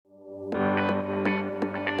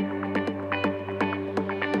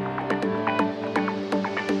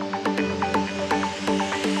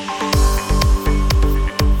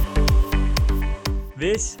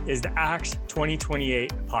This is the Acts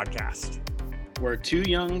 2028 podcast, where two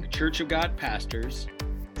young Church of God pastors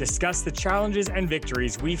discuss the challenges and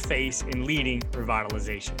victories we face in leading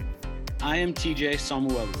revitalization. I am TJ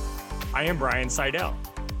Samuelu. I am Brian Seidel.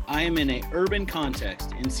 I am in an urban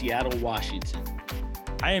context in Seattle, Washington.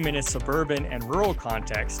 I am in a suburban and rural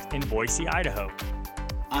context in Boise, Idaho.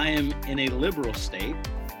 I am in a liberal state.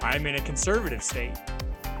 I am in a conservative state.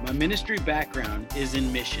 My ministry background is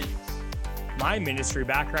in missions. My ministry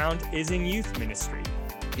background is in youth ministry.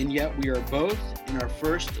 And yet we are both in our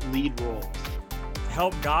first lead roles. To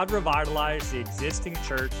help God revitalize the existing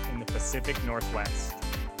church in the Pacific Northwest.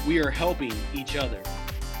 We are helping each other.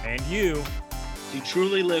 And you to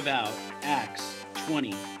truly live out Acts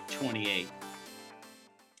 2028.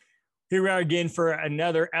 Here we are again for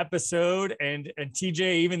another episode. And TJ,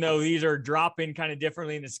 even though these are dropping kind of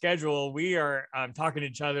differently in the schedule, we are talking to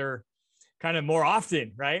each other kind of more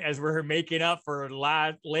often, right? As we're making up for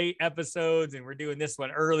late episodes, and we're doing this one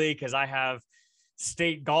early because I have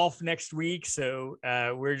state golf next week. So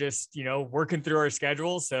we're just, working through our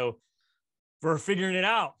schedule. So we're figuring it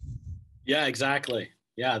out. Yeah, exactly.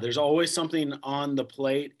 Yeah, there's always something on the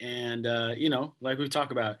plate. And, like we talk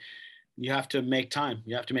about, you have to make time.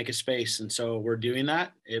 You have to make a space. And so we're doing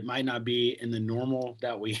that. It might not be in the normal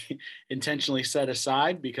that we intentionally set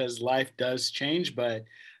aside because life does change. But,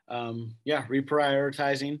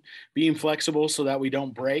 reprioritizing, being flexible so that we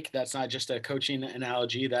don't break. That's not just a coaching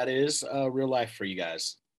analogy. That is real life for you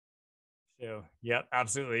guys. So, yep,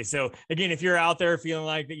 absolutely. So again, if you're out there feeling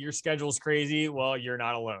like that your schedule's crazy, well, you're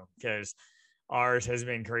not alone because ours has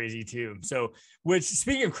been crazy too. So, which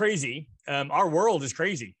speaking of crazy, our world is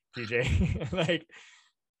crazy, TJ. Like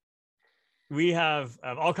we have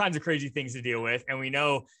all kinds of crazy things to deal with. And we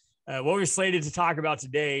know what we're slated to talk about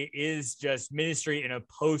today is just ministry in a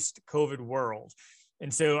post-COVID world.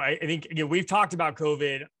 And so I think, we've talked about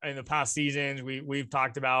COVID in the past seasons. We've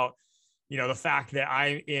talked about, the fact that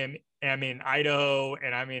I am in Idaho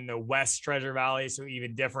and I'm in the West Treasure Valley. So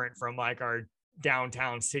even different from like our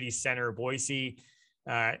downtown city center, Boise.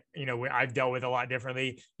 I've dealt with a lot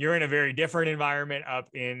differently. You're in a very different environment up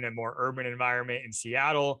in a more urban environment in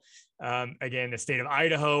Seattle. Again, the state of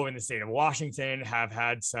Idaho and the state of Washington have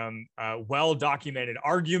had some well-documented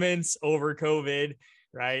arguments over COVID,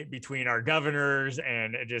 right? Between our governors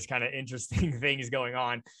and just kind of interesting things going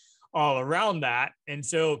on all around that. And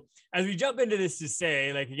so as we jump into this to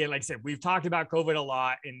say, like I said, we've talked about COVID a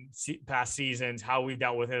lot in past seasons, how we've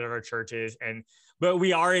dealt with it at our churches. But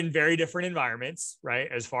we are in very different environments, right?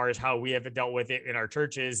 As far as how we have dealt with it in our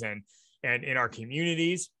churches and in our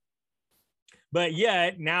communities. But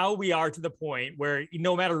yet now we are to the point where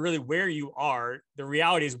no matter really where you are, the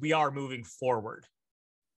reality is we are moving forward.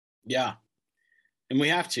 Yeah. And we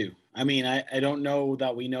have to. I mean, I don't know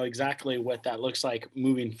that we know exactly what that looks like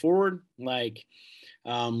moving forward. Like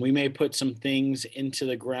we may put some things into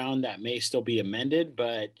the ground that may still be amended,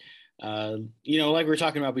 but like we were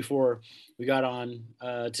talking about before we got on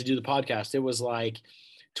to do the podcast, it was like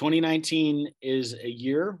 2019 is a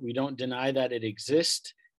year. We don't deny that it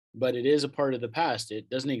exists, but it is a part of the past. It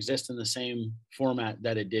doesn't exist in the same format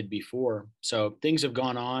that it did before. So things have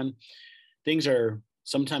gone on. Things are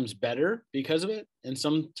sometimes better because of it, and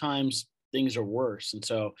sometimes things are worse. And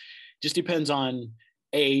so it just depends on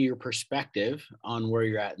your perspective on where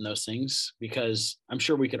you're at in those things, because I'm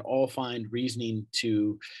sure we could all find reasoning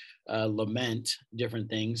to lament different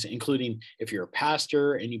things, including if you're a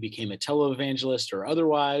pastor and you became a televangelist or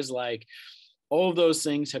otherwise, like all of those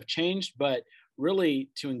things have changed. But really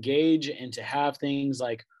to engage and to have things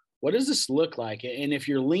like, what does this look like? And if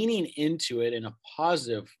you're leaning into it in a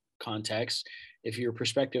positive context, if your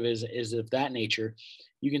perspective is of that nature,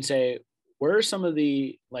 you can say, where are some of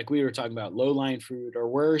the, like we were talking about, low-lying fruit, or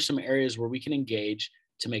where are some areas where we can engage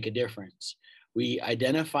to make a difference? We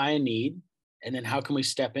identify a need, and then how can we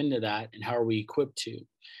step into that, and how are we equipped to?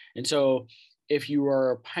 And so if you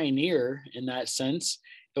are a pioneer in that sense,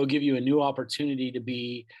 it'll give you a new opportunity to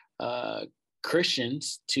be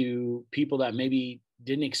Christians to people that maybe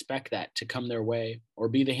didn't expect that to come their way, or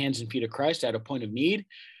be the hands and feet of Christ at a point of need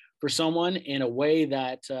for someone in a way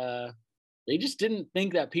that they just didn't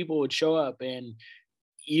think that people would show up. And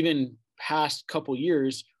even past couple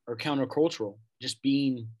years are countercultural, just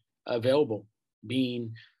being available,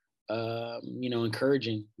 being,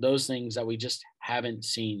 encouraging, those things that we just haven't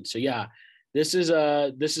seen. So yeah, this is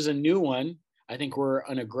a new one. I think we're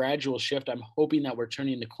on a gradual shift. I'm hoping that we're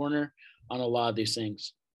turning the corner on a lot of these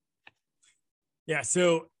things. Yeah.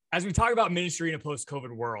 So as we talk about ministry in a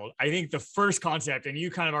post-COVID world, I think the first concept, and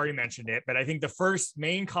you kind of already mentioned it, but I think the first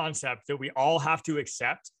main concept that we all have to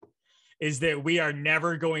accept is that we are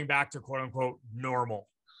never going back to quote unquote normal.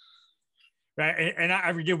 Right.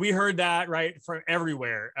 And we heard that right from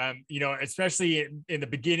everywhere, especially in the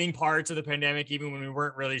beginning parts of the pandemic, even when we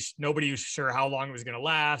weren't really, nobody was sure how long it was going to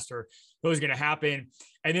last or what was going to happen.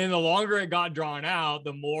 And then the longer it got drawn out,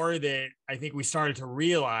 the more that I think we started to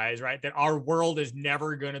realize, right, that our world is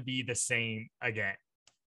never going to be the same again.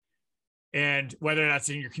 And whether that's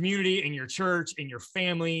in your community, in your church, in your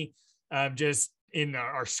family, just in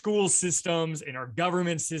our school systems, in our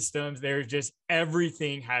government systems, there's just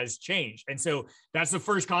everything has changed. And so that's the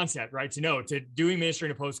first concept, right? To doing ministry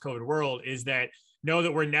in a post-COVID world is that know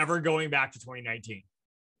that we're never going back to 2019.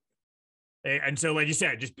 And so, like you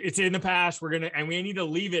said, just it's in the past. And we need to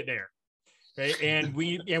leave it there. Right. And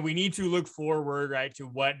we need to look forward, right, to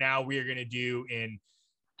what now we are going to do in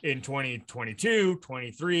 2022,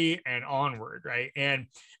 23 and onward. Right. And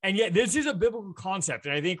yet this is a biblical concept.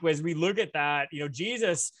 And I think as we look at that,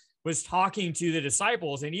 Jesus was talking to the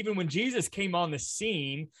disciples, and even when Jesus came on the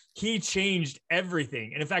scene, he changed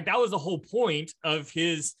everything. And in fact, that was the whole point of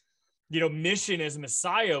his, mission as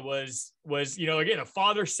Messiah was, again, the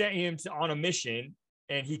Father sent him on a mission,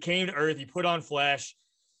 and he came to earth, he put on flesh,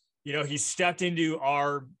 he stepped into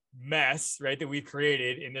our mess, right, that we've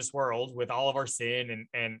created in this world with all of our sin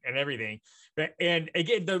and everything. And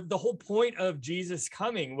again, the whole point of Jesus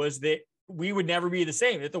coming was that we would never be the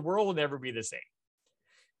same, that the world would never be the same.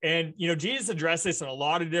 And, Jesus addressed this in a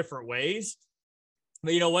lot of different ways.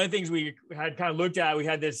 But, one of the things we had kind of looked at, we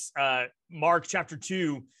had this Mark chapter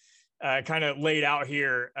 2 kind of laid out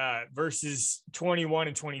here, verses 21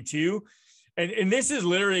 and 22. And this is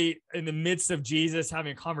literally in the midst of Jesus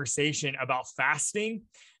having a conversation about fasting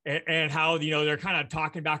and how, they're kind of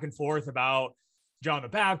talking back and forth about John the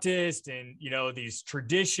Baptist and, these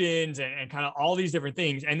traditions and kind of all these different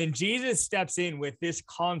things. And then Jesus steps in with this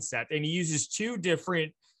concept, and he uses two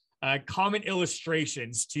different common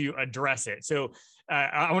illustrations to address it. So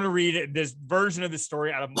I want to read this version of the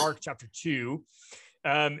story out of Mark chapter 2.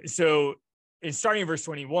 So it's starting in verse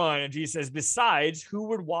 21, and Jesus says, "Besides, who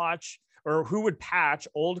would patch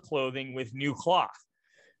old clothing with new cloth?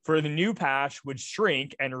 For the new patch would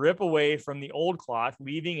shrink and rip away from the old cloth,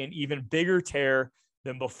 leaving an even bigger tear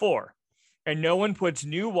than before. And no one puts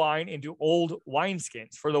new wine into old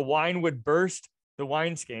wineskins, for the wine would burst the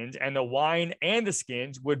wineskins, and the wine and the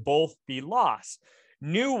skins would both be lost.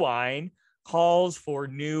 New wine calls for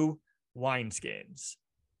new wineskins."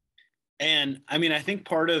 And I mean, I think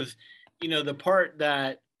part of, the part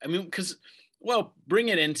that, because, bring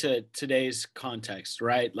it into today's context,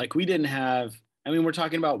 right? Like we're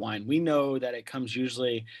talking about wine. We know that it comes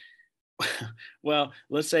usually,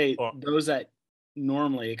 let's say those that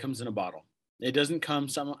normally it comes in a bottle. It doesn't come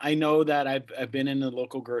I know that I've been in the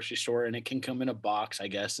local grocery store and it can come in a box, I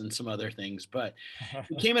guess, and some other things, but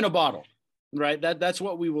it came in a bottle, right? That's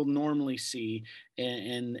what we will normally see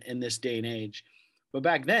in this day and age. But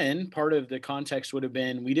back then, part of the context would have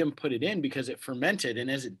been we didn't put it in because it fermented, and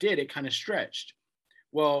as it did, it kind of stretched.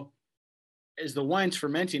 Well, as the wine's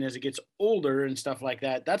fermenting, as it gets older and stuff like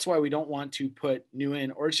that, that's why we don't want to put new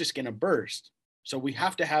in, or it's just going to burst. So we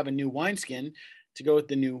have to have a new wineskin to go with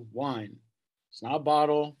the new wine. It's not a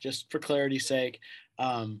bottle, just for clarity's sake.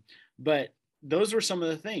 But those were some of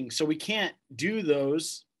the things. So we can't do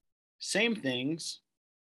those same things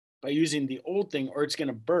by using the old thing, or it's going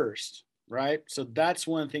to burst, right? So that's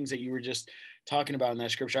one of the things that you were just talking about in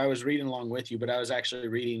that scripture. I was reading along with you, but I was actually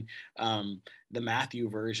reading the Matthew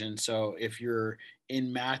version. So if you're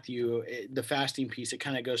in Matthew, the fasting piece, it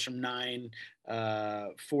kind of goes from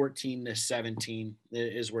 9:14 to 17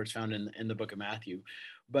 is where it's found in the book of Matthew.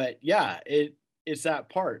 But yeah, it's that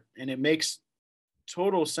part, and it makes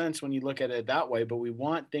total sense when you look at it that way, but we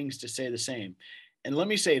want things to stay the same. And let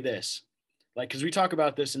me say this, because we talk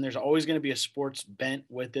about this and there's always going to be a sports bent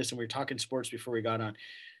with this. And we were talking sports before we got on.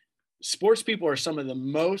 Sports people are some of the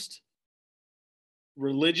most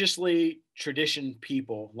religiously tradition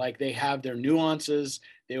people. Like they have their nuances.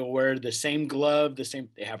 They will wear the same glove,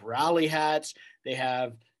 they have rally hats. They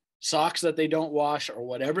have socks that they don't wash or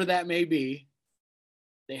whatever that may be.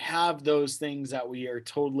 They have those things that we are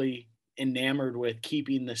totally enamored with,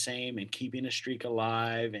 keeping the same and keeping a streak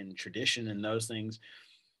alive and tradition and those things.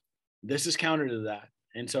 This is counter to that.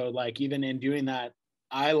 And so even in doing that,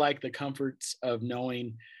 I like the comforts of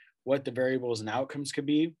knowing what the variables and outcomes could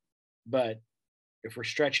be. But if we're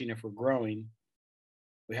stretching, if we're growing,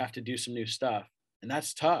 we have to do some new stuff. And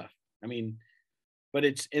that's tough. But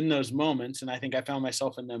it's in those moments. And I think I found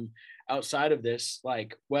myself in them outside of this,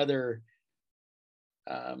 whether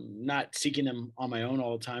not seeking them on my own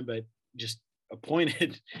all the time, but just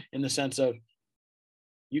appointed in the sense of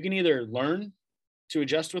you can either learn to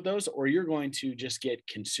adjust with those, or you're going to just get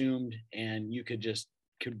consumed and you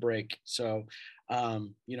could break. So,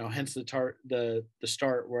 hence the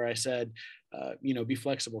start where I said, be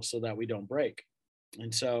flexible so that we don't break.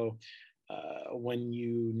 And so, when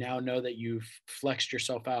you now know that you've flexed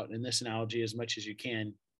yourself out in this analogy as much as you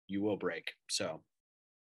can, you will break. So.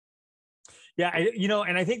 Yeah,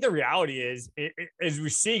 and I think the reality is, as we're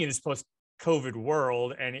seeing in this post-COVID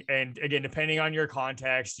world, and again, depending on your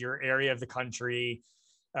context, your area of the country,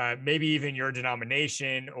 maybe even your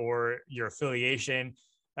denomination or your affiliation,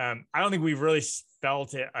 I don't think we've really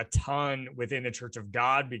felt it a ton within the Church of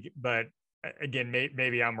God, but again,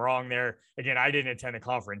 maybe I'm wrong there. Again, I didn't attend the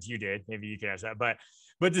conference. You did. Maybe you can ask that. But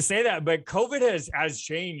to say that, but COVID has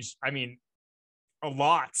changed, I mean, a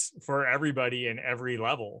lot for everybody in every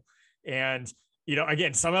level. And,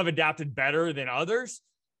 again, some have adapted better than others.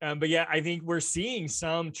 But yeah, I think we're seeing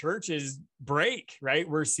some churches break, right?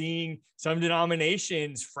 We're seeing some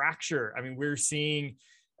denominations fracture. I mean, we're seeing,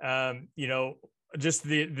 just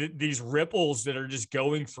these ripples that are just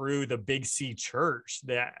going through the Big C church,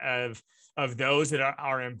 that of those that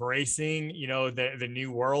are embracing, the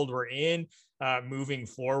new world we're in, moving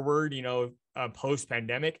forward, post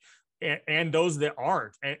pandemic, and those that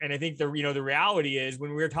aren't. And I think the reality is,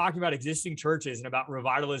 when we're talking about existing churches and about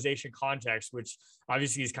revitalization context, which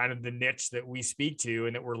obviously is kind of the niche that we speak to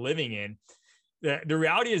and that we're living in, the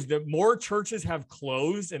reality is that more churches have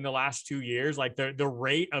closed in the last 2 years. Like the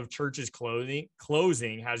rate of churches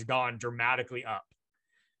closing has gone dramatically up,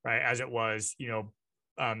 right? As it was,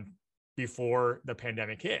 before the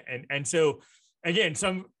pandemic hit. And so again,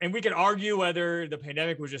 and we could argue whether the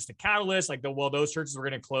pandemic was just a catalyst, like those churches were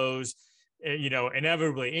going to close,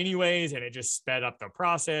 inevitably anyways, and it just sped up the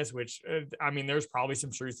process, which, there's probably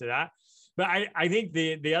some truth to that. But I think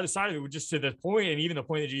the other side of it, just to the point, and even the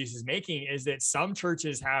point that Jesus is making, is that some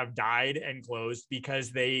churches have died and closed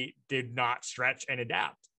because they did not stretch and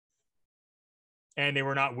adapt. And they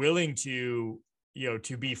were not willing to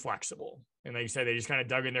be flexible. And like you said, they just kind of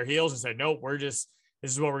dug in their heels and said, nope, this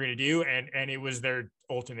is what we're going to do. And it was their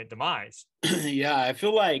ultimate demise. Yeah, I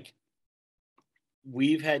feel like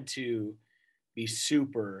we've had to be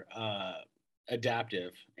super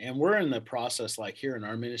adaptive, and we're in the process, like here in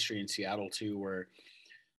our ministry in Seattle too, where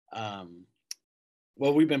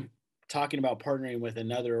we've been talking about partnering with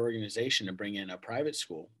another organization to bring in a private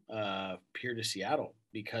school here to Seattle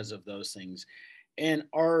because of those things. And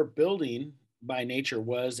our building by nature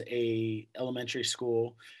was a elementary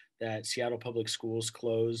school that Seattle Public Schools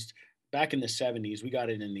closed back in the 70s. We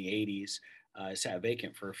got it in the 80s. It sat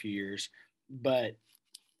vacant for a few years, but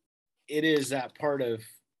it is that part of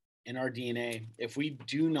in our DNA. If we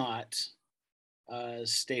do not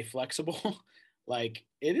stay flexible, like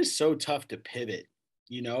it is so tough to pivot,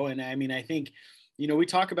 And I think, we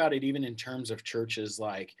talk about it even in terms of churches,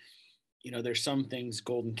 like, there's some things,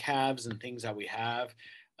 golden calves and things that we have.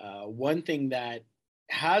 One thing that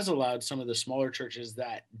has allowed some of the smaller churches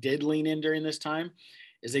that did lean in during this time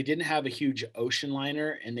is they didn't have a huge ocean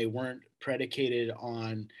liner, and they weren't predicated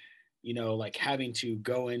on, like having to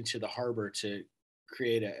go into the harbor to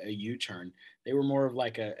create a U-turn. They were more of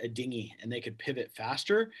like a dinghy, and they could pivot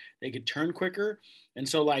faster. They could turn quicker. And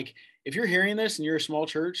so, like, if you're hearing this and you're a small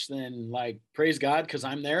church, then like, praise God, because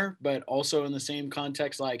I'm there. But also in the same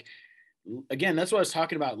context, like, again, that's what I was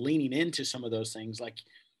talking about, leaning into some of those things. Like,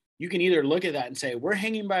 you can either look at that and say, we're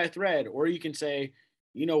hanging by a thread, or you can say,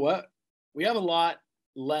 you know what? We have a lot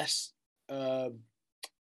less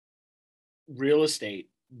real estate,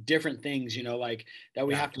 different things, like that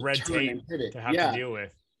we have to red turn tape and pivot. to have to deal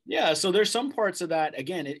with. Yeah. So there's some parts of that.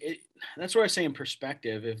 Again, that's what I say in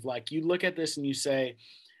perspective. If like you look at this and you say,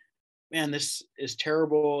 man, this is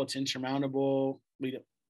terrible, it's insurmountable.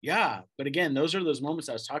 Yeah. But again, those are those moments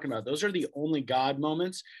I was talking about. Those are the only God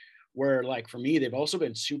moments where, like, for me, they've also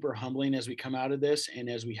been super humbling as we come out of this. And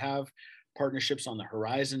as we have partnerships on the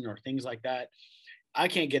horizon or things like that, I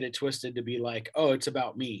can't get it twisted to be like, oh, it's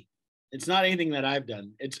about me. It's not anything that I've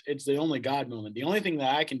done. It's the only God moment. The only thing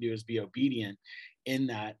that I can do is be obedient in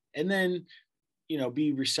that. And then,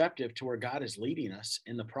 be receptive to where God is leading us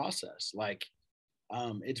in the process. Like,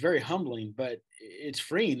 it's very humbling, but it's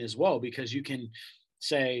freeing as well, because you can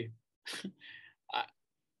say,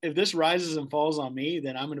 if this rises and falls on me,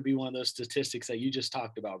 then I'm going to be one of those statistics that you just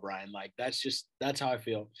talked about, Brian. Like, that's how I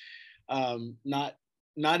feel. Not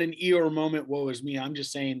an Eeyore moment, woe is me. I'm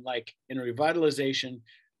just saying, like, in a revitalization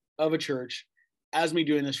of a church, as me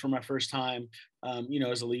doing this for my first time,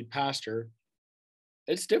 as a lead pastor,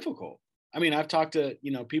 it's difficult. I've talked to,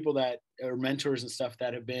 people that are mentors and stuff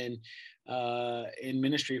that have been in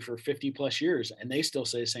ministry for 50 plus years, and they still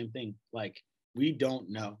say the same thing. Like, we don't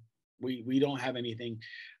know. We don't have anything.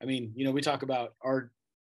 I mean, you know, we talk about our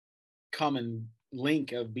common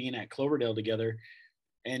link of being at Cloverdale together,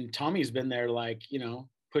 and Tommy's been there like, you know,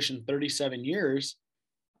 pushing 37 years.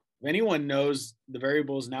 If anyone knows the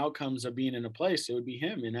variables and outcomes of being in a place, it would be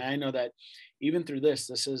him. And I know that even through this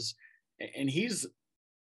is, and he is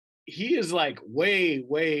like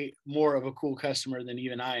way more of a cool customer than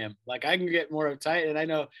even I am. Like I can get more uptight, and I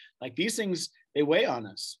know like these things, they weigh on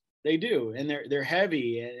us. They do, and they're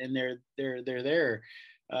heavy, and they're there.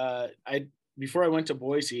 I Before I went to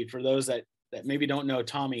Boise, for those that maybe don't know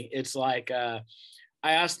Tommy, it's like I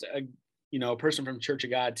asked a person from Church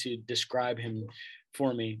of God to describe him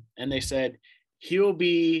for me, and they said he'll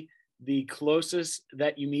be the closest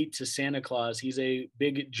that you meet to Santa Claus. He's a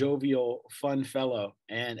big, jovial, fun fellow.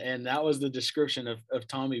 And that was the description of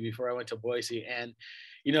Tommy before I went to Boise. And,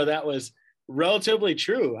 you know, that was relatively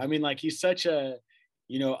true. I mean, like, he's such a,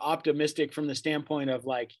 you know, optimistic from the standpoint of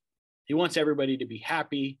like, he wants everybody to be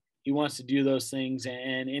happy. He wants to do those things,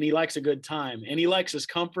 and he likes a good time, and he likes his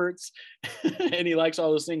comforts and he likes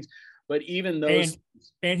all those things. But even those,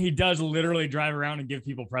 and he does literally drive around and give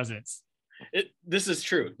people presents. This is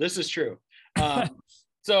true.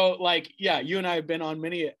 So like, yeah, you and I have been on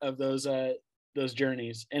many of those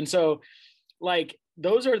journeys. And so like,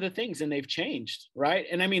 those are the things, and they've changed. Right.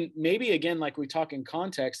 And I mean, maybe again, like we talk in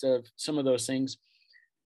context of some of those things,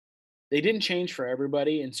 they didn't change for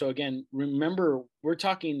everybody. And so again, remember, we're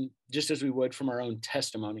talking just as we would from our own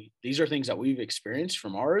testimony. These are things that we've experienced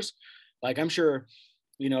from ours. Like, I'm sure,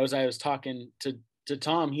 you know, as I was talking to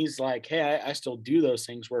Tom, he's like, hey, I still do those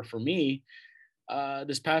things. Where for me,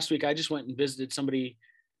 this past week, I just went and visited somebody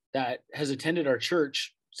that has attended our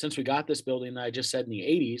church since we got this building that I just said in the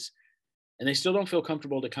 80s. And they still don't feel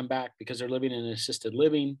comfortable to come back because they're living in assisted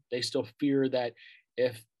living. They still fear that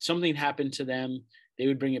if something happened to them, they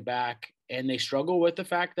would bring it back. And they struggle with the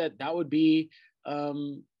fact that that would be,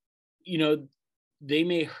 you know, they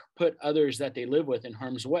may put others that they live with in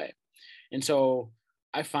harm's way. And so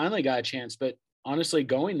I finally got a chance, but honestly,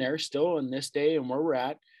 going there still in this day and where we're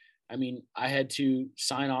at, I mean, I had to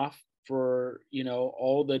sign off for, you know,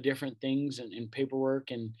 all the different things and paperwork,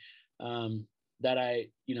 and that I,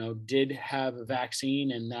 you know, did have a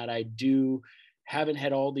vaccine, and that I haven't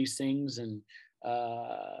had all these things. And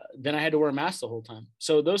then I had to wear a mask the whole time.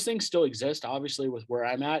 So those things still exist, obviously, with where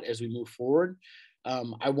I'm at as we move forward.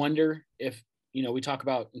 I wonder if, you know, we talk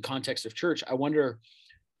about in context of church, I wonder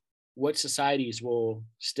what societies will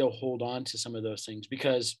still hold on to some of those things,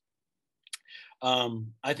 because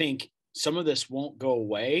I think some of this won't go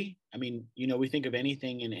away. I mean, you know, we think of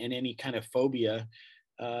anything in any kind of phobia,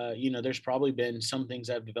 you know, there's probably been some things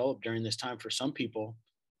that have developed during this time for some people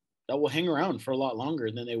that will hang around for a lot longer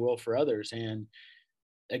than they will for others. And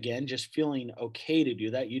again, just feeling okay to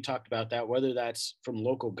do that. You talked about that, whether that's from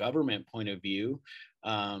local government point of view.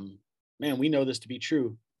 Man, we know this to be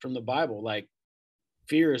true from the Bible. Like,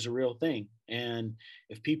 fear is a real thing. And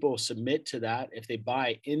if people submit to that, if they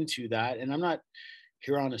buy into that, and I'm not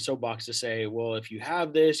here on a soapbox to say, well, if you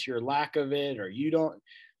have this, your lack of it, or you don't,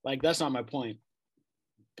 like, that's not my point.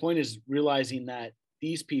 Point is realizing that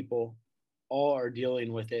these people all are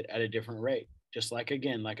dealing with it at a different rate. Just like,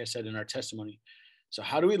 again, like I said in our testimony. So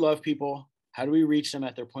how do we love people? How do we reach them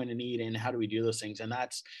at their point of need? And how do we do those things? And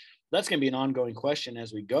that's going to be an ongoing question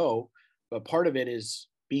as we go. But part of it is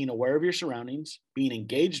being aware of your surroundings, being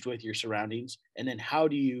engaged with your surroundings, and then how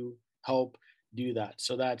do you help do that?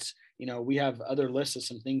 So that's, you know, we have other lists of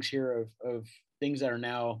some things here of things that are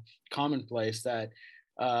now commonplace that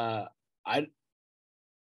I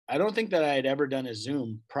don't think that I had ever done a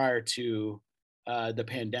Zoom prior to the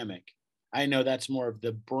pandemic. I know that's more of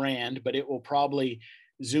the brand, but it will probably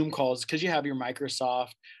Zoom calls, because you have your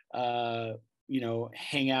Microsoft, you know,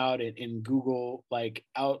 Hangout and Google, like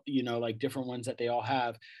out, you know, like different ones that they all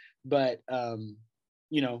have. But,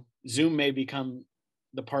 you know, Zoom may become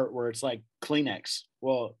the part where it's like Kleenex.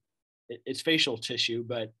 Well, it's facial tissue,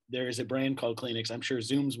 but there is a brand called Kleenex. I'm sure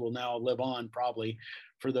Zooms will now live on probably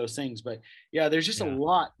for those things. But yeah, there's just a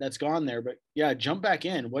lot that's gone there. But yeah, jump back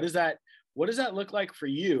in. What does that look like for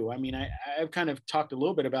you? I mean, I've kind of talked a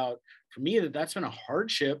little bit about, for me, that's been a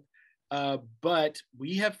hardship. But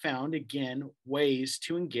we have found, again, ways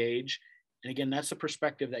to engage. And again, that's the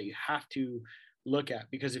perspective that you have to look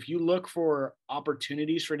at, because if you look for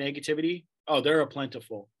opportunities for negativity, oh, they're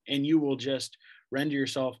plentiful, and you will just render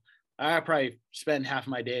yourself. I probably spend half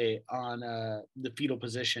my day on the fetal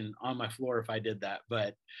position on my floor if I did that,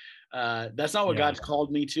 but that's not what God's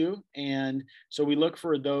called me to. And so we look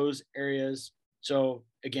for those areas. So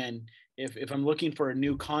again, if I'm looking for a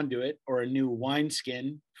new conduit or a new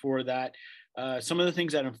wineskin for that, some of the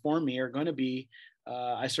things that inform me are going to be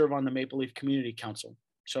I serve on the Maple Leaf Community Council.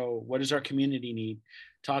 So what does our community need?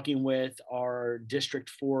 Talking with our District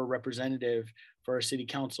 4 representative for our city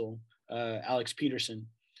council, Alex Peterson.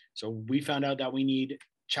 So we found out that we need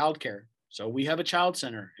childcare. So we have a child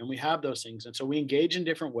center and we have those things. And so we engage in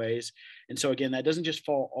different ways. And so again, that doesn't just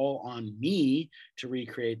fall all on me to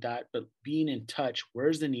recreate that, but being in touch,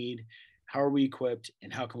 where's the need? How are we equipped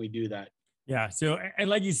and how can we do that? Yeah. So, and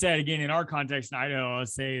like you said, again, in our context in Idaho, I'll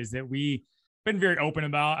say is that we been very open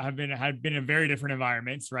about, have been in very different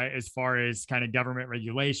environments, right? As far as kind of government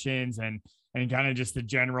regulations and kind of just the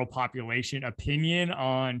general population opinion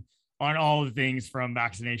on all the things from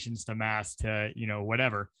vaccinations to masks to,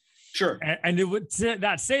 whatever. Sure. And it would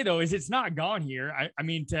that say though, is it's not gone here. I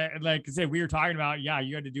mean, like I said, we were talking about, yeah,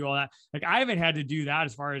 you had to do all that. Like I haven't had to do that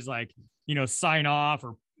as far as like, sign off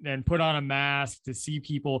or then put on a mask to see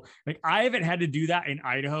people. Like I haven't had to do that in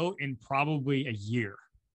Idaho in probably a year.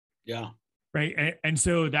 Yeah. Right. And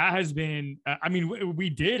so that has been, I mean, we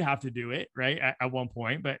did have to do it right at one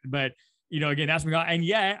point, but again, that's been gone. And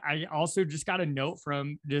yet I also just got a note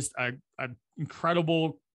from just a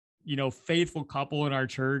incredible, faithful couple in our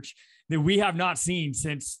church that we have not seen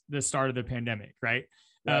since the start of the pandemic. Right.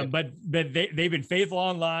 But they've been faithful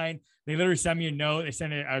online. They literally sent me a note. They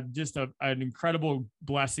sent an incredible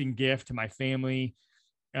blessing gift to my family.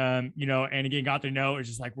 And again, got the note. It's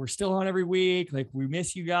just like, we're still on every week. Like we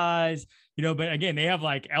miss you guys, but again, they have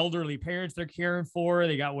like elderly parents they're caring for.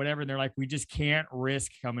 They got whatever. And they're like, we just can't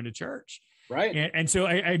risk coming to church. Right. And so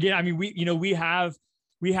again, I mean, we have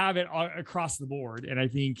it across the board. And I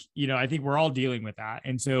think we're all dealing with that.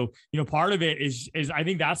 And so, part of it is I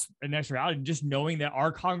think that's a next reality, just knowing that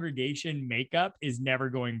our congregation makeup is never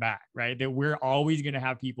going back, right? That we're always going to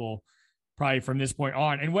have people probably from this point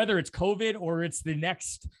on, and whether it's COVID or it's the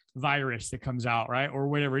next virus that comes out, right? Or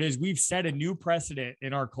whatever it is, we've set a new precedent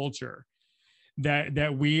in our culture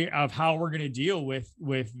that we of how we're going to deal with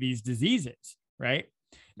these diseases. Right.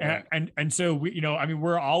 Yeah. And so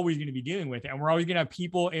we're always going to be dealing with it, and we're always going to have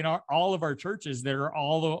people in all of our churches that are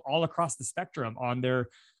all across the spectrum on their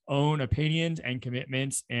own opinions and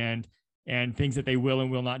commitments and things that they will and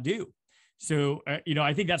will not do. So,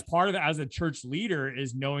 I think that's part of it as a church leader,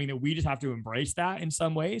 is knowing that we just have to embrace that in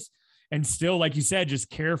some ways and still, like you said, just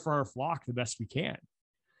care for our flock the best we can.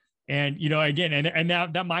 And, again, and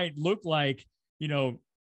that might look like,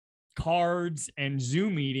 cards and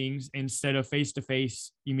Zoom meetings instead of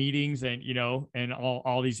face-to-face meetings and, and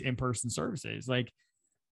all these in-person services. Like,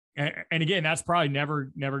 and again, that's probably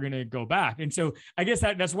never going to go back. And so I guess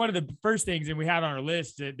that's one of the first things, and we had on our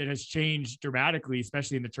list that has changed dramatically,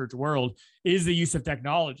 especially in the church world, is the use of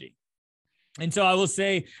technology. And so I will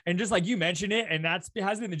say, and just like you mentioned it, and it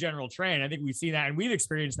has been the general trend. I think we've seen that, and we've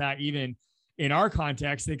experienced that even in our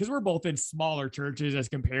context, because we're both in smaller churches as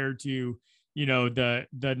compared to,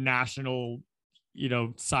 the national,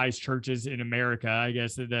 size churches in America. I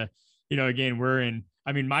guess again,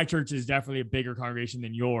 my church is definitely a bigger congregation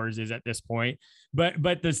than yours is at this point,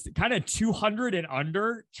 but this kind of 200 and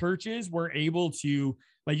under churches were able to,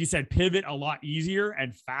 like you said, pivot a lot easier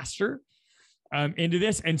and faster into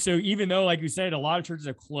this. And so even though, like you said, a lot of churches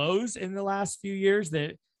have closed in the last few years,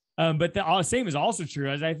 but the same is also true,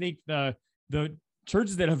 as I think the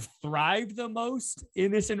churches that have thrived the most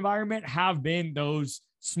in this environment have been those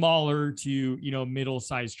smaller to,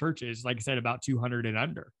 middle-sized churches, like I said, about 200 and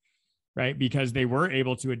under. Right. Because they were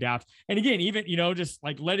able to adapt. And again, even, just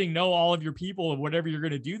like letting know all of your people of whatever you're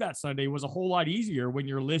going to do that Sunday was a whole lot easier when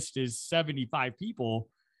your list is 75 people,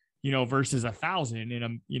 versus 1,000 in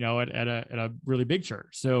at a really big church.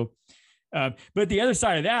 So, but the other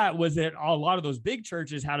side of that was that a lot of those big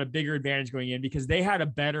churches had a bigger advantage going in because they had a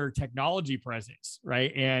better technology presence.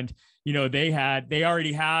 Right. And, they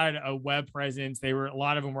already had a web presence. A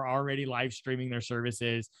lot of them were already live streaming their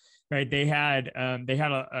services. Right. They had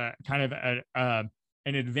a kind of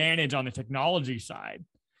an advantage on the technology side.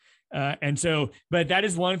 And so, but that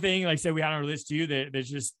is one thing, like I said, we had on our list too,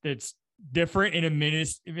 that's different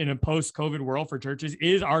in a post-COVID world for churches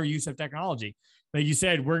is our use of technology. Like you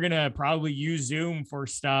said, we're going to probably use Zoom for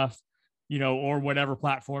stuff, or whatever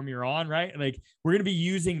platform you're on, right? Like we're going to be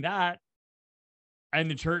using that in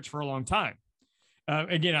the church for a long time.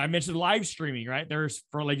 Again, I mentioned live streaming, right? There's,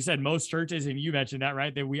 for like you said, most churches, and you mentioned that,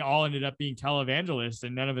 right, that we all ended up being televangelists,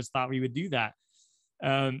 and none of us thought we would do that.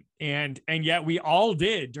 And yet we all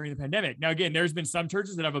did during the pandemic. Now, again, there's been some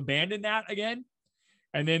churches that have abandoned that again.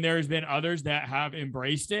 And then there's been others that have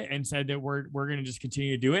embraced it and said that we're going to just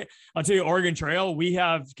continue to do it. I'll tell you, Oregon Trail, we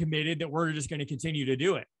have committed that we're just going to continue to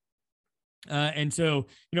do it. And so,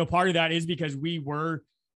 part of that is because we were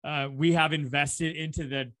we have invested into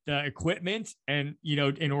the equipment and,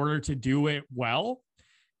 in order to do it well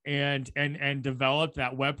and develop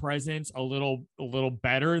that web presence a little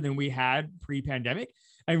better than we had pre-pandemic.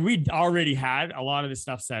 And we already had a lot of this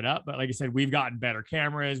stuff set up, but like I said, we've gotten better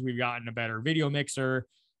cameras, we've gotten a better video mixer,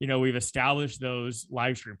 we've established those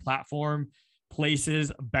live stream platform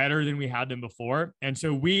places better than we had them before. And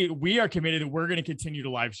so we are committed that we're going to continue to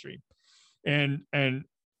live stream. And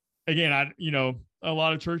again, a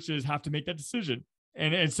lot of churches have to make that decision.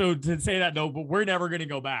 And so to say that, no, but we're never going to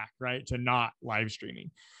go back, right, to not live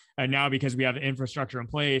streaming. And now because we have the infrastructure in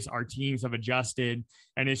place, our teams have adjusted,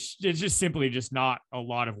 and it's just simply just not a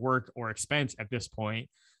lot of work or expense at this point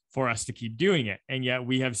for us to keep doing it. And yet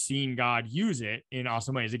we have seen God use it in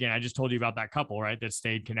awesome ways. Again, I just told you about that couple, right, that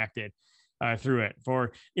stayed connected through it.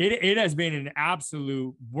 It has been an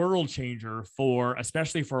absolute world changer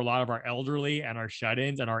especially for a lot of our elderly and our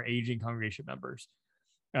shut-ins and our aging congregation members.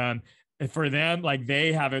 For them, like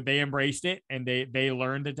they embraced it, and they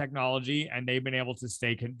learned the technology, and they've been able to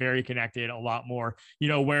stay very connected a lot more,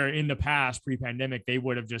 where in the past pre-pandemic, they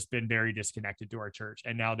would have just been very disconnected to our church.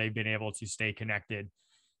 And now they've been able to stay connected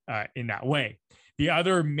in that way. The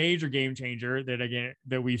other major game changer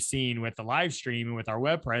that we've seen with the live stream and with our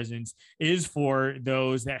web presence is for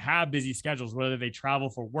those that have busy schedules, whether they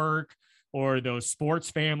travel for work or those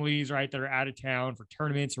sports families, right, that are out of town for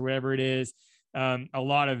tournaments or whatever it is. A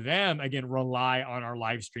lot of them, again, rely on our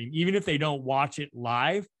live stream, even if they don't watch it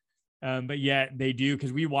live, but yet they do,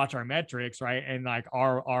 because we watch our metrics, right? And like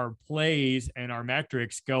our plays and our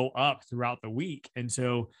metrics go up throughout the week. And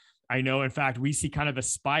so I know, in fact, we see kind of a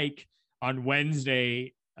spike on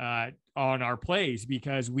Wednesday on our plays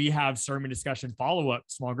because we have sermon discussion follow-up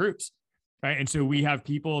small groups, right? And so we have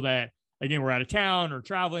people that, again, were out of town or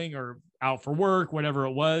traveling or out for work, whatever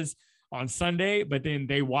it was, on Sunday, but then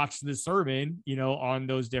they watch the sermon, on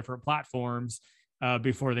those different platforms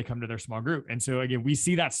before they come to their small group. And so again, we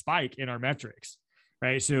see that spike in our metrics,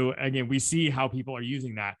 right? So again, we see how people are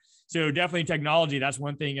using that. So definitely technology. That's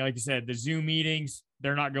one thing. Like you said, the Zoom meetings,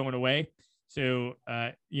 they're not going away. So,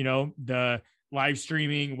 the live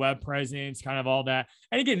streaming, web presence, kind of all that.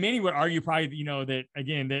 And again, many would argue probably, that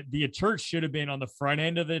again, that the church should have been on the front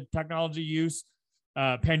end of the technology use,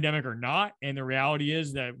 pandemic or not. And the reality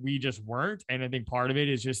is that we just weren't. And I think part of it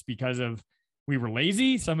is just because we were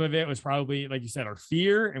lazy. Some of it was probably, like you said, our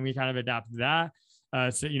fear, and we kind of adapted that.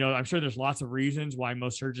 So, I'm sure there's lots of reasons why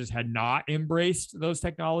most churches had not embraced those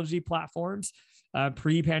technology platforms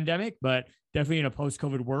pre-pandemic, but definitely in a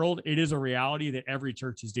post-COVID world, it is a reality that every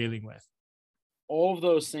church is dealing with. All of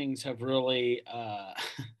those things have really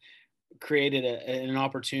created an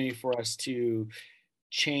opportunity for us to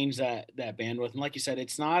change that bandwidth. And like you said,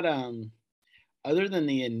 it's not other than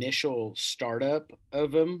the initial startup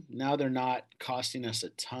of them, now they're not costing us a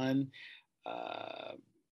ton.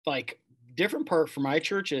 Like different part for my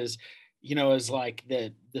church is, is like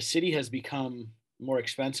the city has become more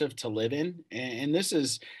expensive to live in. And this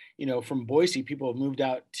is, from Boise, people have moved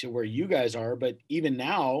out to where you guys are, but even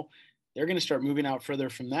now they're going to start moving out further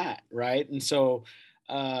from that. Right. And so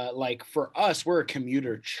like for us, we're a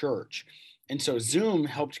commuter church. And so Zoom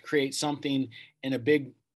helped create something in a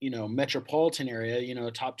big, metropolitan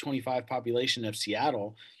area, top 25 population of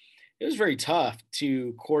Seattle. It was very tough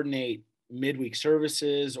to coordinate midweek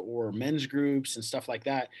services or men's groups and stuff like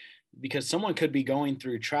that, because someone could be going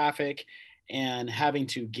through traffic and having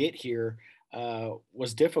to get here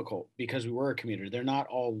was difficult because we were a commuter. They're not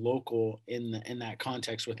all local in that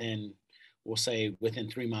context we'll say within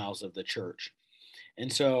 3 miles of the church.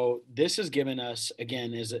 And so this has given us,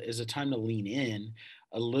 again, is a time to lean in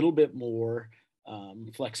a little bit more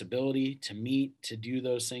flexibility to meet, to do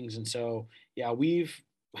those things. And so, yeah, we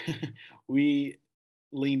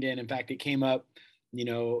leaned in. In fact, it came up,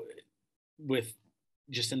 with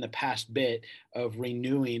just in the past bit of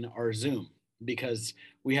renewing our Zoom, because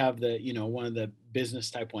we have one of the business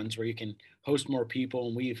type ones where you can host more people.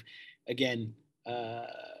 And we've, again,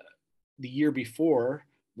 the year before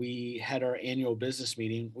we had our annual business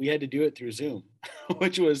meeting, we had to do it through Zoom,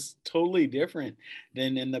 which was totally different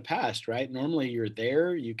than in the past, right? Normally you're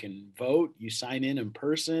there, you can vote, you sign in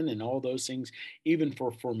person and all those things, even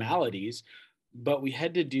for formalities, but we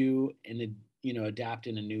had to do and, adapt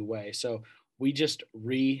in a new way. So we just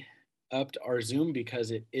upped our Zoom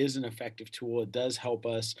because it is an effective tool. It does help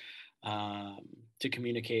us to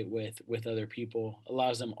communicate with other people,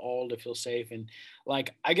 allows them all to feel safe. And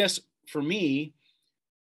like, I guess for me,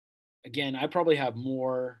 again, I probably have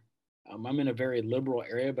more, I'm in a very liberal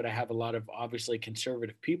area, but I have a lot of obviously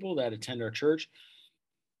conservative people that attend our church.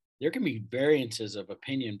 There can be variances of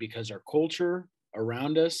opinion because our culture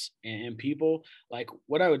around us and people. Like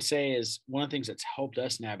what I would say is one of the things that's helped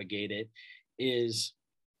us navigate it is,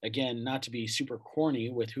 again, not to be super corny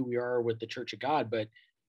with who we are with the Church of God, but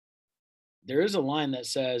there is a line that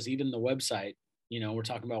says, even the website, we're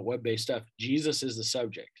talking about web-based stuff, Jesus is the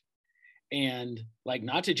subject. And like,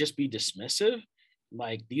 not to just be dismissive,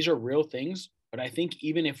 like these are real things, but I think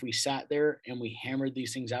even if we sat there and we hammered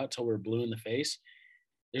these things out till we're blue in the face,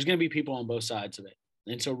 there's going to be people on both sides of it.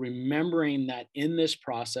 And so remembering that in this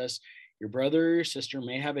process, your brother or your sister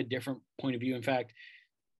may have a different point of view. In fact,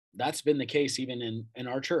 that's been the case even in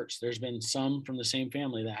our church. There's been some from the same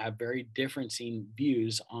family that have very differencing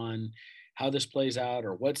views on how this plays out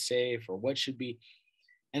or what's safe or what should be.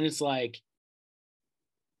 And it's like,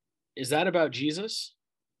 is that about Jesus?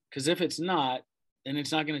 Because if it's not, then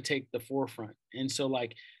it's not going to take the forefront. And so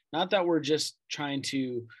like, not that we're just trying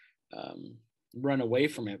to run away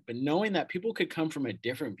from it, but knowing that people could come from a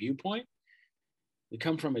different viewpoint, we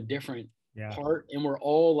come from a different part, and we're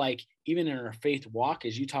all like, even in our faith walk,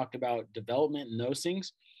 as you talked about development and those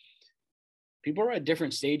things, people are at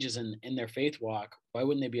different stages in their faith walk. Why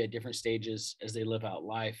wouldn't they be at different stages as they live out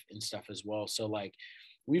life and stuff as well? So like,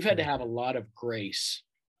 we've had to have a lot of grace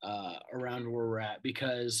around where we're at,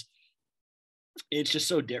 because it's just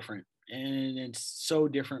so different, and it's so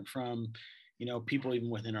different from people even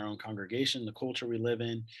within our own congregation, the culture we live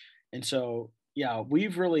in. And so yeah,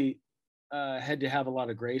 we've really had to have a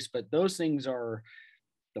lot of grace. But those things are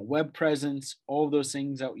the web presence, all of those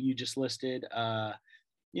things that you just listed,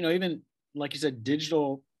 even like you said,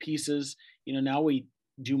 digital pieces, now we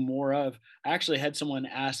do more of. I actually had someone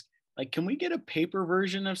ask, like, can we get a paper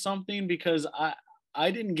version of something? Because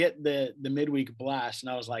I didn't get the midweek blast.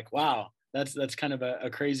 And I was like, wow, that's kind of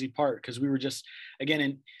a crazy part, because we were just, again,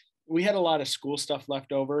 and we had a lot of school stuff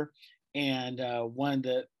left over. And one of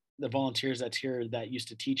the volunteers that's here that used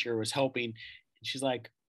to teach here was helping. And she's like,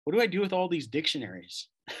 what do I do with all these dictionaries?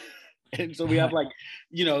 And so we have like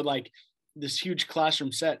this huge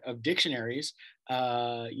classroom set of dictionaries,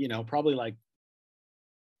 probably like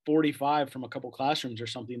 45 from a couple classrooms or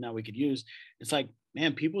something that we could use. It's like,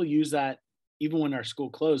 man, people use that. Even when our school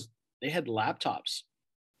closed, they had laptops.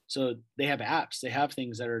 So they have apps, they have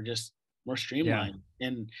things that are just more streamlined. Yeah.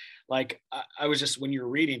 And like, I was just, when you're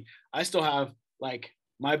reading, I still have like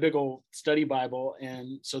my big old study Bible.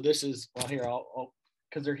 And so this is, well, here, I'll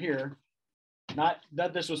cause they're here. Not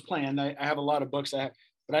that this was planned. I have a lot of books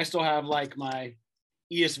but I still have like my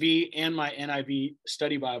ESV and my NIV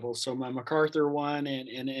study Bible. So my MacArthur one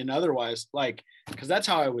and otherwise, like, cause that's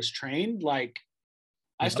how I was trained. Like,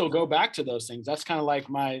 I still go back to those things. That's kind of like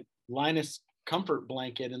my Linus comfort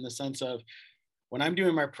blanket, in the sense of when I'm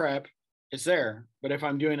doing my prep, it's there. But if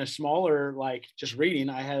I'm doing a smaller, like just reading,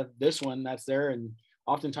 I have this one that's there. And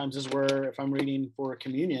oftentimes is where, if I'm reading for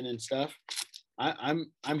communion and stuff, I'm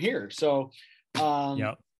here. So all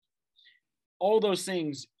those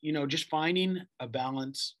things, just finding a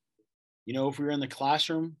balance. If we were in the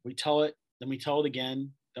classroom, we tell it, then we tell it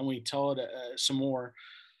again, then we tell it some more.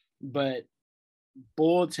 But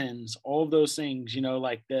bulletins, all of those things,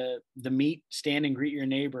 like the meet, stand and greet your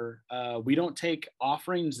neighbor. We don't take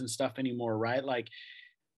offerings and stuff anymore, right? Like,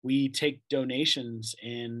 we take donations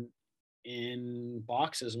in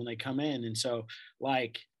boxes when they come in. And so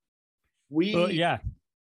like we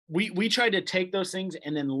try to take those things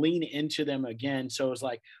and then lean into them again. So it's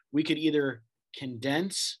like, we could either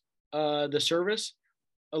condense the service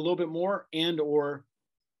a little bit more, and or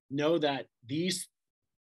know that this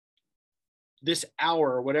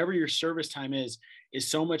hour, or whatever your service time is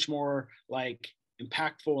so much more like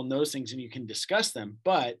impactful in those things, and you can discuss them.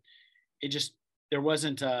 But there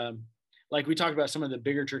wasn't like we talked about some of the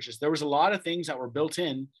bigger churches, there was a lot of things that were built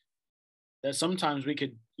in that sometimes we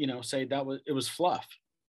could, say that it was fluff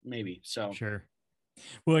maybe. So sure.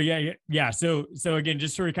 Well, yeah. So again,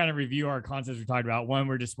 just to kind of review our concepts we talked about. One,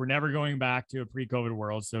 we're never going back to a pre-COVID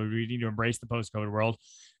world. So we need to embrace the post-COVID world.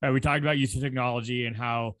 We talked about use of technology and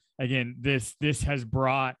how, again, this has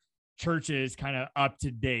brought churches kind of up to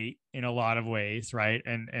date in a lot of ways, right?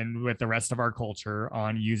 And with the rest of our culture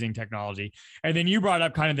on using technology. And then you brought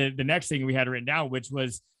up kind of the next thing we had written down, which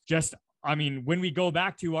was just, when we go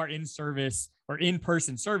back to our in-service or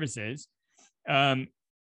in-person services,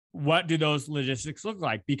 what do those logistics look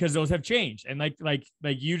like? Because those have changed. And like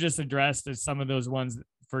you just addressed as some of those ones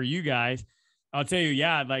for you guys, I'll tell you,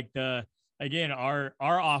 our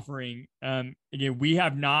offering, again, we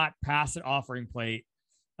have not passed an offering plate,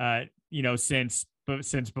 since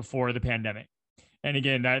before the pandemic. And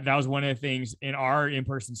again, that was one of the things in our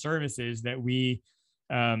in-person services that we,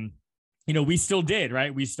 we still did,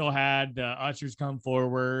 right? We still had the ushers come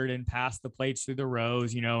forward and pass the plates through the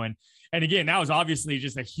rows, and again, that was obviously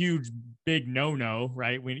just a huge, big no,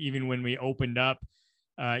 right? Even when we opened up,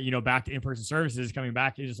 back to in-person services, coming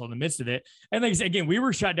back just on the midst of it. And like I said, again, we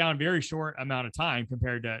were shut down very short amount of time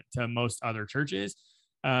compared to most other churches.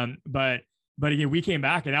 But again, we came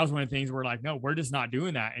back, and that was one of the things we're like, no, we're just not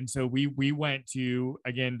doing that. And so we went to,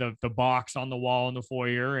 again, the box on the wall in the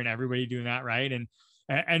foyer, and everybody doing that, right?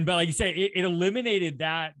 But like you say, it eliminated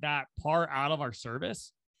that part out of our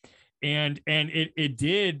service, and it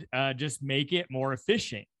did just make it more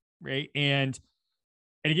efficient, right? And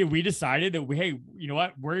again, we decided that hey, you know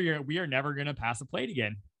what, we are never going to pass a plate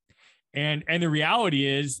again. And the reality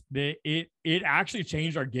is that it actually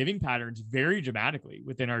changed our giving patterns very dramatically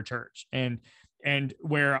within our church. And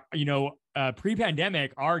where,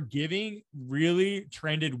 pre-pandemic, our giving really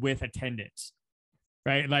trended with attendance,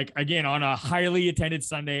 right? Like, again, on a highly attended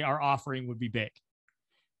Sunday, our offering would be big,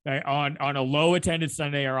 right? On a low attended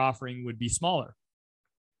Sunday, our offering would be smaller.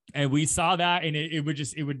 And we saw that, and it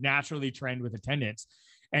would naturally trend with attendance.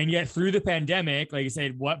 And yet through the pandemic, like I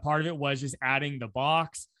said, what part of it was just adding the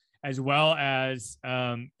box, as well as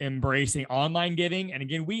embracing online giving. And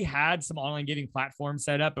again, we had some online giving platforms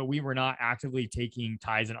set up, but we were not actively taking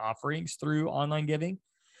tithes and offerings through online giving.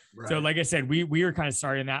 Right. So like I said, we were kind of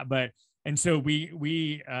starting that, and so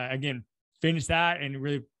we again, finished that and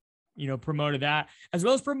really, promoted that, as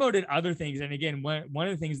well as promoted other things. And again, one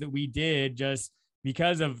of the things that we did, just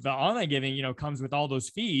because of the online giving, comes with all those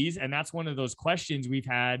fees. And that's one of those questions we've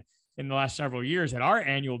had in the last several years at our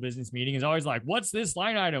annual business meeting, is always like, what's this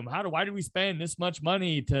line item? Why did we spend this much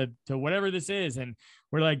money to whatever this is? And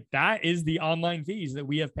we're like, that is the online fees that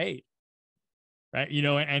we have paid. Right.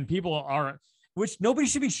 And people are, which nobody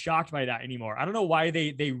should be shocked by that anymore. I don't know why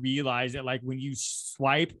they realize that, like, when you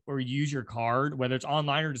swipe or use your card, whether it's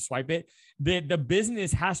online or to swipe it, the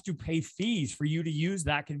business has to pay fees for you to use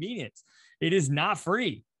that convenience. It is not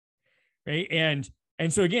free. Right. And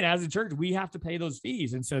so again, as a church, we have to pay those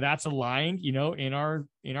fees. And so that's aligned, in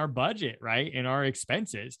our budget, right? In our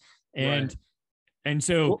expenses. And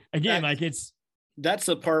so again, that's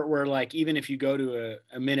the part where, like, even if you go to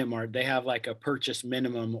a Minute Mart, they have like a purchase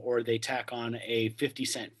minimum, or they tack on a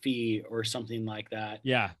 50-cent fee or something like that.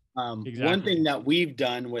 Yeah. Exactly. One thing that we've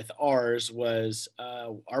done with ours was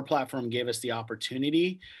our platform gave us the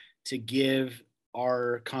opportunity to give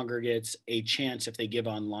our congregates a chance, if they give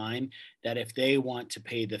online, that if they want to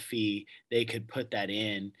pay the fee, they could put that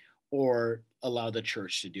in, or allow the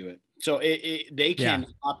church to do it. So they can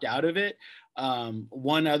opt out of it.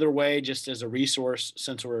 One other way, just as a resource,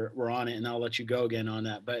 since we're on it, and I'll let you go again on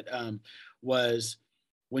that, but was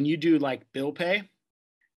when you do like bill pay.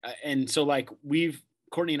 And so like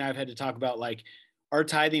Courtney and I have had to talk about, like, our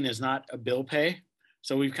tithing is not a bill pay.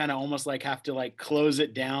 So we've kind of almost like have to like close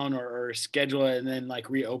it down or schedule it and then like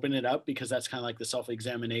reopen it up, because that's kind of like the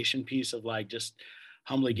self-examination piece of like just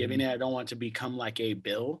humbly giving it. I don't want to become like a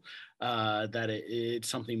bill, that it's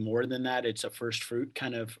something more than that. It's a first fruit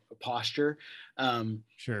kind of posture.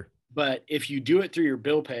 Sure. But if you do it through your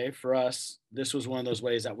bill pay, for us, this was one of those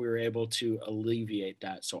ways that we were able to alleviate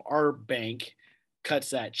that. So our bank cuts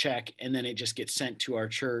that check, and then it just gets sent to our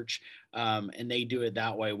church, and they do it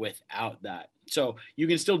that way without that. So you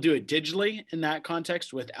can still do it digitally in that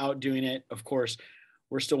context without doing it. Of course,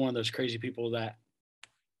 we're still one of those crazy people that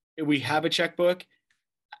we have a checkbook.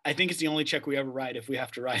 I think it's the only check we ever write if we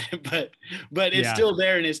have to write it, but it's still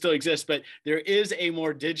there and it still exists. But there is a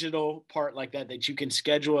more digital part like that you can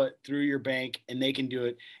schedule it through your bank, and they can do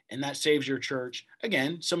it. And that saves your church,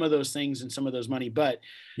 again, some of those things and some of those money. But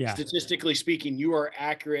statistically speaking, you are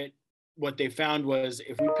accurate. What they found was,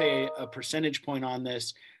 if we pay a percentage point on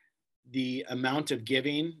this, the amount of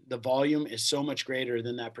giving, the volume is so much greater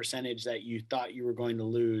than that percentage that you thought you were going to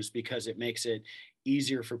lose, because it makes it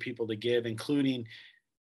easier for people to give, including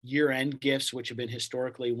year-end gifts, which have been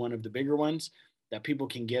historically one of the bigger ones, that people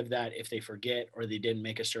can give that if they forget, or they didn't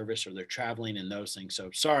make a service, or they're traveling, and those things. So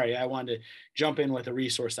sorry, I wanted to jump in with a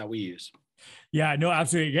resource that we use. Yeah, no,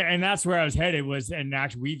 absolutely. And that's where I was headed and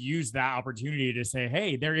actually we've used that opportunity to say,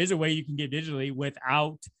 hey, there is a way you can give digitally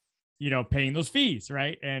without, paying those fees.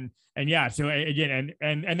 Right. And yeah, so again,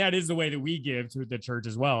 and that is the way that we give to the church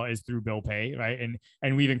as well, is through bill pay. Right.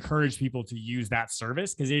 And we've encouraged people to use that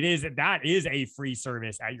service, because that is a free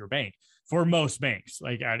service at your bank for most banks.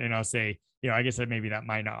 Like, and I'll say, I guess that maybe that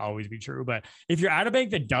might not always be true, but if you're at a bank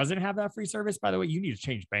that doesn't have that free service, by the way, you need to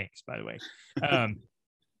change banks, by the way.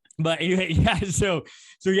 But anyway, so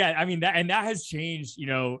yeah, I mean, that has changed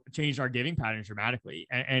changed our giving patterns dramatically.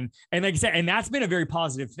 And like I said, and that's been a very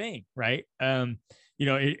positive thing, right?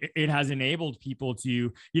 it has enabled people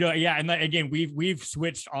to, yeah. And again, we've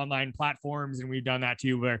switched online platforms and we've done that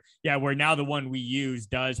too, where now the one we use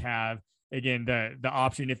does have, again, the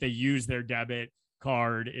option, if they use their debit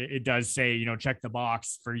card, it does say, check the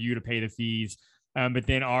box for you to pay the fees. But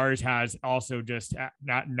then ours has also just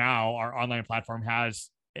not now, our online platform has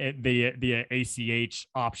the ACH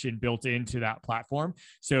option built into that platform.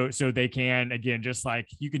 So they can, again, just like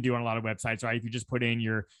you can do on a lot of websites, right? If you just put in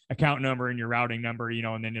your account number and your routing number,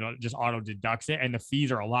 and then it'll just auto deducts it. And the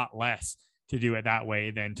fees are a lot less to do it that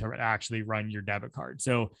way than to actually run your debit card.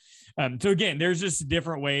 So again, there's just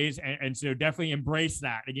different ways. And so definitely embrace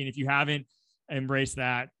that. Again, if you haven't embrace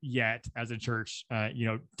that yet as a church,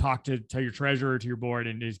 talk to your treasurer, to your board,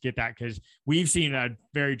 and just get that, because we've seen a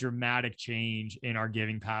very dramatic change in our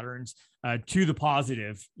giving patterns to the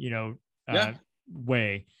positive,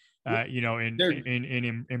 way,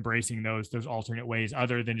 in embracing those alternate ways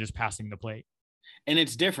other than just passing the plate. And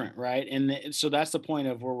it's different, right? And so that's the point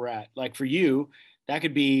of where we're at. Like for you, that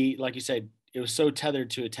could be, like you said, it was so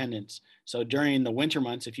tethered to attendance. So during the winter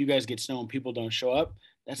months, if you guys get snow and people don't show up,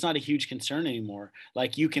 that's not a huge concern anymore.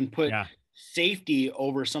 Like you can put safety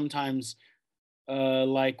over sometimes,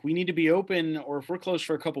 like we need to be open, or if we're closed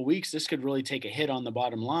for a couple of weeks, this could really take a hit on the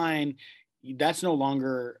bottom line. That's no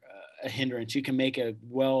longer a hindrance. You can make a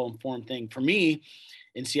well-informed thing. For me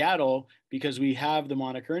in Seattle, because we have the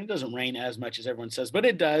moniker, and it doesn't rain as much as everyone says, but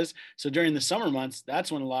it does. So during the summer months,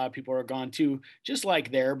 that's when a lot of people are gone too, just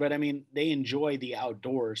like there. But I mean, they enjoy the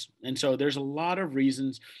outdoors. And so there's a lot of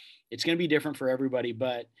reasons. It's going to be different for everybody,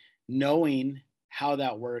 but knowing how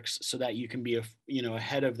that works so that you can be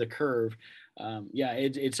ahead of the curve.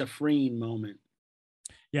 It's a freeing moment.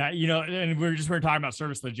 Yeah. And we're talking about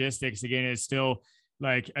service logistics again. It's still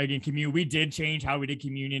like, again, we did change how we did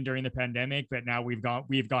communion during the pandemic, but now we've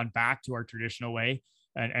gone back to our traditional way,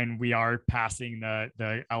 and we are passing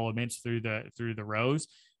the elements through the rows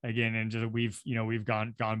again. And just, we've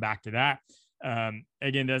gone back to that.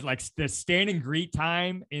 Again, there's like the stand and greet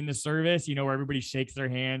time in the service, where everybody shakes their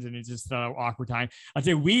hands and it's just an awkward time. I'd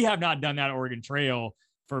say we have not done that at Oregon Trail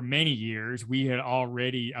for many years. We had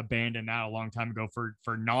already abandoned that a long time ago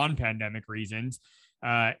for non-pandemic reasons.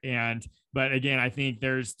 But again, I think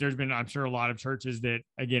there's been, I'm sure, a lot of churches that,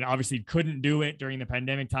 again, obviously couldn't do it during the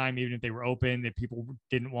pandemic time, even if they were open, that people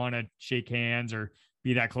didn't want to shake hands or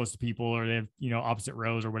be that close to people, or they have, opposite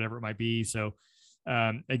rows or whatever it might be. So,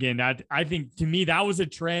 again, that, I think, to me, that was a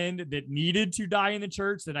trend that needed to die in the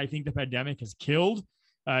church that I think the pandemic has killed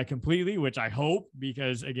completely, which I hope,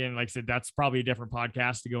 because again, like I said, that's probably a different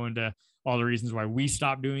podcast to go into all the reasons why we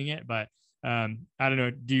stopped doing it. But I don't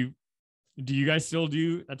know. Do you guys still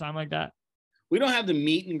do a time like that? We don't have the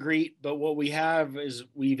meet and greet, but what we have is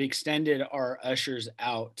we've extended our ushers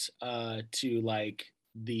out to like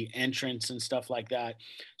the entrance and stuff like that,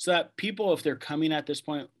 so that people, if they're coming at this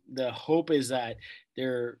point, the hope is that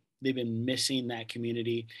they've been missing that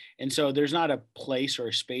community. And so there's not a place or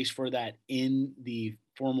a space for that in the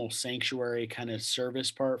formal sanctuary kind of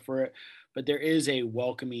service part for it, but there is a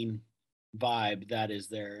welcoming vibe that is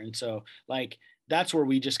there. And so like, that's where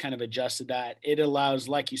we just kind of adjusted that. It allows,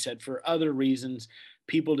 like you said, for other reasons,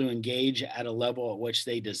 people to engage at a level at which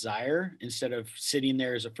they desire, instead of sitting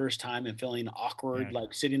there as a first time and feeling awkward,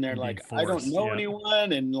 like sitting there like, forced, I don't know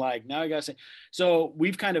anyone. And like, now I got to say, so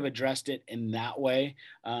we've kind of addressed it in that way.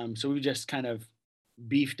 So we've just kind of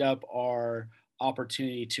beefed up our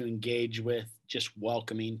opportunity to engage with just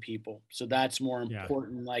welcoming people. So that's more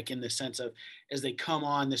important, like in the sense of, as they come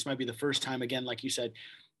on, this might be the first time, again, like you said,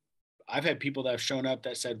 I've had people that have shown up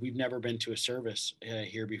that said, we've never been to a service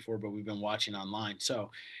here before, but we've been watching online.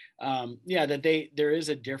 So there is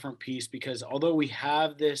a different piece, because although we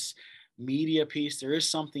have this media piece, there is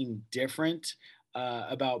something different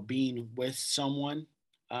about being with someone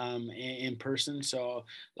in person. So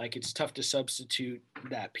like, it's tough to substitute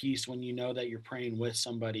that piece when you know that you're praying with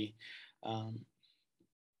somebody.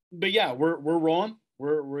 But yeah, we're rolling.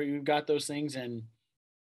 We've got those things, and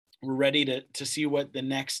we're ready to see what the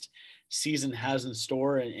next season has in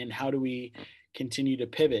store, and how do we continue to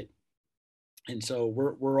pivot. And so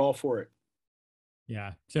we're all for it.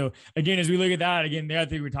 Yeah. So again, as we look at that, again, the other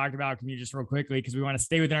thing we talked about, can you just real quickly, because we want to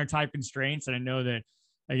stay within our time constraints. And I know that,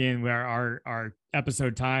 again, our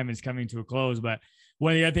episode time is coming to a close, but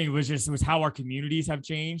one of the other things was how our communities have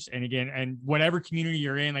changed. And again, and whatever community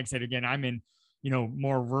you're in, like I said, again, I'm in,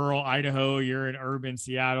 more rural Idaho, you're in urban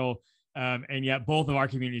Seattle. And yet both of our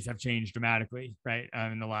communities have changed dramatically, right,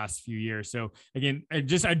 in the last few years. So again,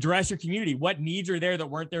 just address your community. What needs are there that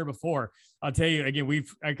weren't there before? I'll tell you, again,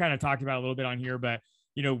 I kind of talked about it a little bit on here, but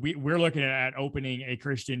we're looking at opening a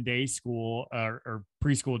Christian day school or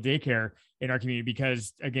preschool daycare in our community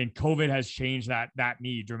because, again, COVID has changed that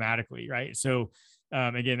need dramatically, right? So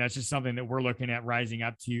again, that's just something that we're looking at rising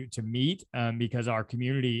up to meet because our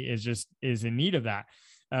community is in need of that.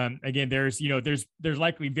 Again, there's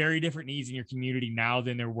likely very different needs in your community now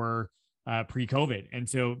than there were pre-COVID. And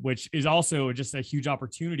so, which is also just a huge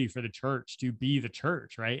opportunity for the church to be the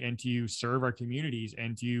church, right? And to serve our communities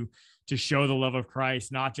and to show the love of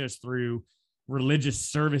Christ, not just through religious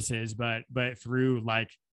services, but through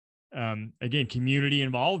again, community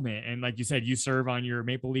involvement. And like you said, you serve on your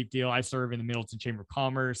Maple Leaf deal. I serve in the Middleton Chamber of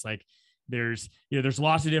Commerce. Like there's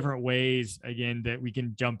lots of different ways, again, that we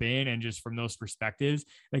can jump in. And just from those perspectives,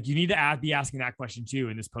 like you need to be asking that question too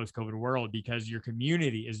in this post-COVID world, because your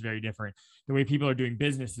community is very different. The way people are doing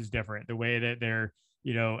business is different. The way that they're,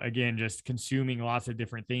 again, just consuming lots of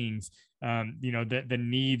different things. The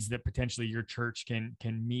needs that potentially your church can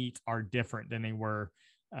meet are different than they were,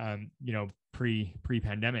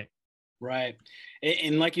 pre-pandemic. Right.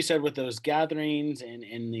 And like you said, with those gatherings and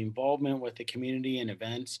the involvement with the community and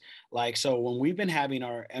events, so when we've been having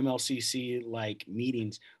our MLCC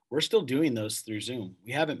meetings, we're still doing those through Zoom.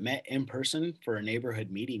 We haven't met in person for a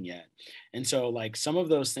neighborhood meeting yet. And so some of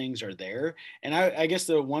those things are there. And I guess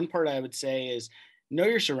the one part I would say is know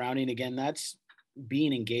your surrounding. Again, that's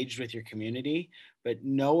being engaged with your community, but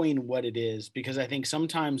knowing what it is, because I think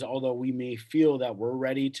sometimes, although we may feel that we're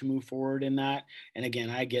ready to move forward in that, and again,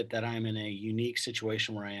 I get that I'm in a unique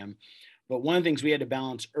situation where I am, but one of the things we had to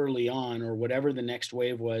balance early on, or whatever the next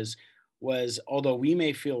wave was although we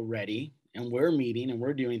may feel ready and we're meeting and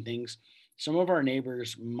we're doing things, some of our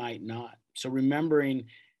neighbors might not. So remembering,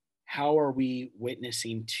 how are we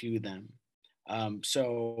witnessing to them?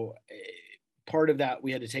 So part of that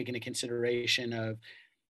we had to take into consideration of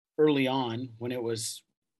early on when it was,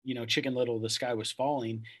 Chicken Little, the sky was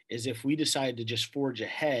falling, is if we decided to just forge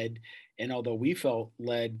ahead, and although we felt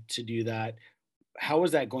led to do that, how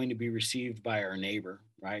was that going to be received by our neighbor,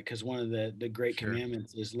 right? Because one of the great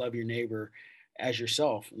commandments is love your neighbor as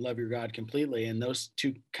yourself, love your God completely. And those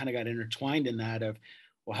two kind of got intertwined in that of,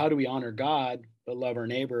 well, how do we honor God but love our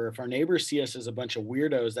neighbor? If our neighbors see us as a bunch of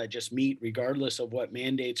weirdos that just meet regardless of what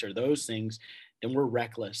mandates or those things, then we're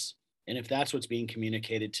reckless. And if that's what's being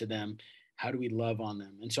communicated to them, how do we love on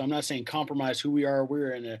them? And so I'm not saying compromise who we are.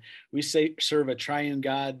 We serve a triune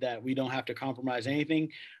God that we don't have to compromise anything,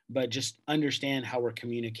 but just understand how we're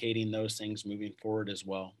communicating those things moving forward as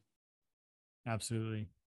well. Absolutely.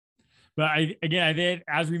 But I think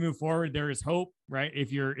as we move forward, there is hope, right?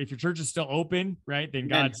 If your church is still open, right, then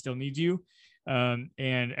God still needs you. And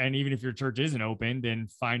even if your church isn't open, then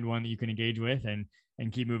find one that you can engage with and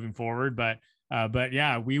keep moving forward. But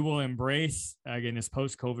yeah, we will embrace, again, this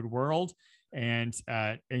post-COVID world and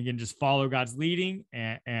again, just follow God's leading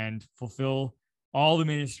and fulfill all the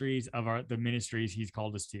ministries of the ministries he's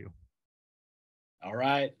called us to. All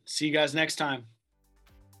right. See you guys next time.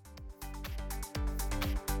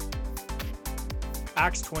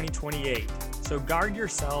 Acts 20:28. So guard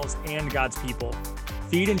yourselves and God's people.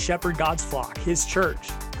 Feed and shepherd God's flock, his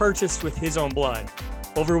church, purchased with his own blood,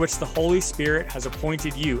 over which the Holy Spirit has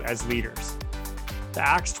appointed you as leaders. The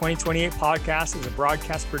Acts 2028 podcast is a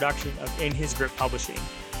broadcast production of In His Grip Publishing.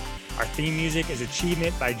 Our theme music is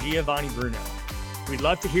Achievement by Giovanni Bruno. We'd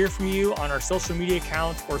love to hear from you on our social media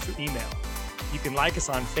accounts or through email. You can like us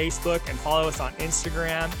on Facebook and follow us on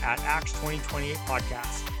Instagram at Acts 2028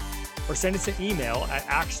 Podcast. Or send us an email at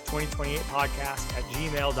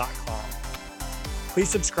acts2028podcast@gmail.com. Please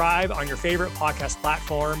subscribe on your favorite podcast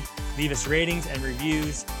platform, leave us ratings and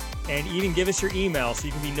reviews, and even give us your email so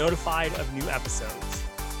you can be notified of new episodes.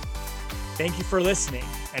 Thank you for listening,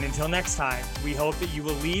 and until next time, we hope that you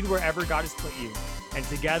will lead wherever God has put you, and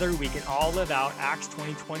together we can all live out Acts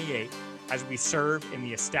 2028 as we serve in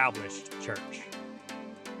the established church.